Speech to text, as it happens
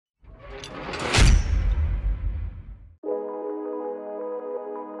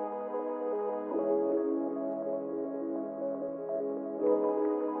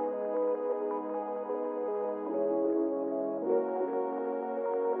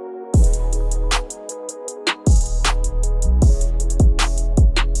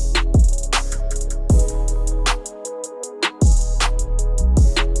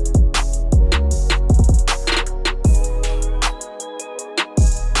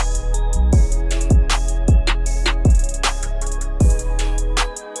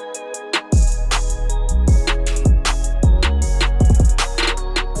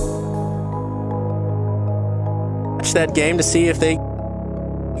watch that game to see if they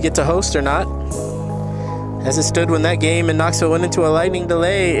get to host or not. As it stood when that game in Knoxville went into a lightning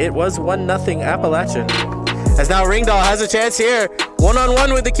delay, it was 1-0 Appalachian. As now Ringdahl has a chance here,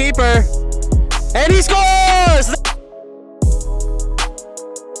 one-on-one with the keeper, and he scores!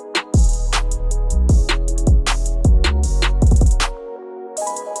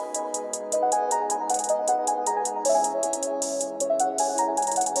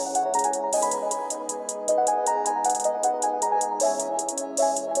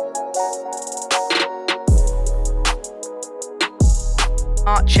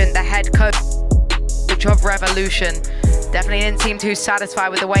 Marchant, the head coach of Revolution, definitely didn't seem too satisfied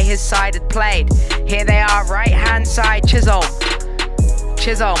with the way his side had played. Here they are, right hand side, Chisholm,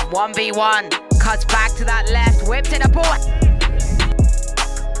 1v1, cuts back to that left, whipped in a ball.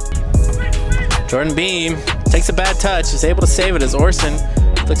 Jordan Beam takes a bad touch, is able to save it as Orson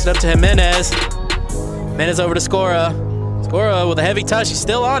flicks it up to Jimenez. Jimenez over to Skora. Skora with a heavy touch, he's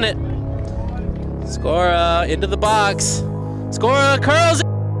still on it. Skora into the box. Skora curls it.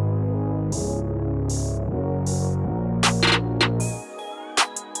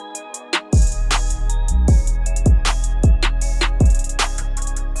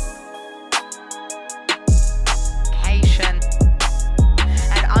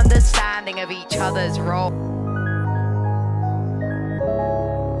 And understanding of each other's role.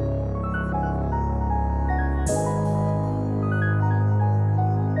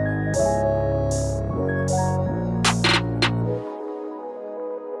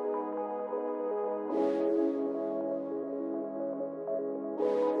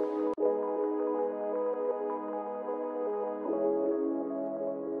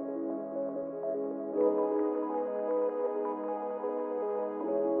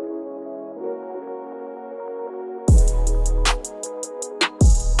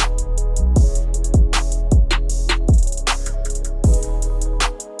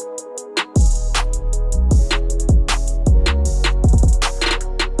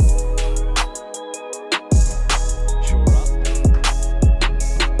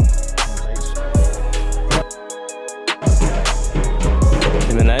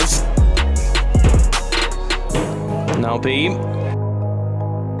 Jimenez. Now Beam.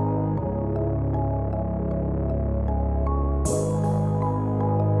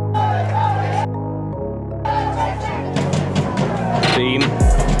 Beam.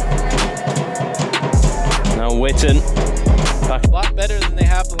 Now Witten. A lot better than they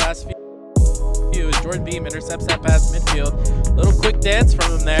have the last few. As Jordan Beam intercepts that pass midfield. Little quick dance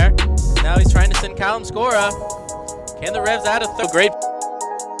from him there. Now he's trying to send Callum Skora. Can the Revs add a third? Great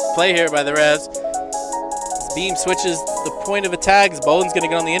play here by the Revs. As Beam switches the point of attack. Bowen's going to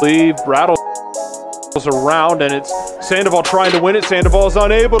get on the Leave rattles around, and it's Sandoval trying to win it. Sandoval is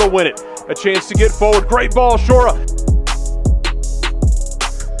unable to win it. A chance to get forward. Great ball, Shora.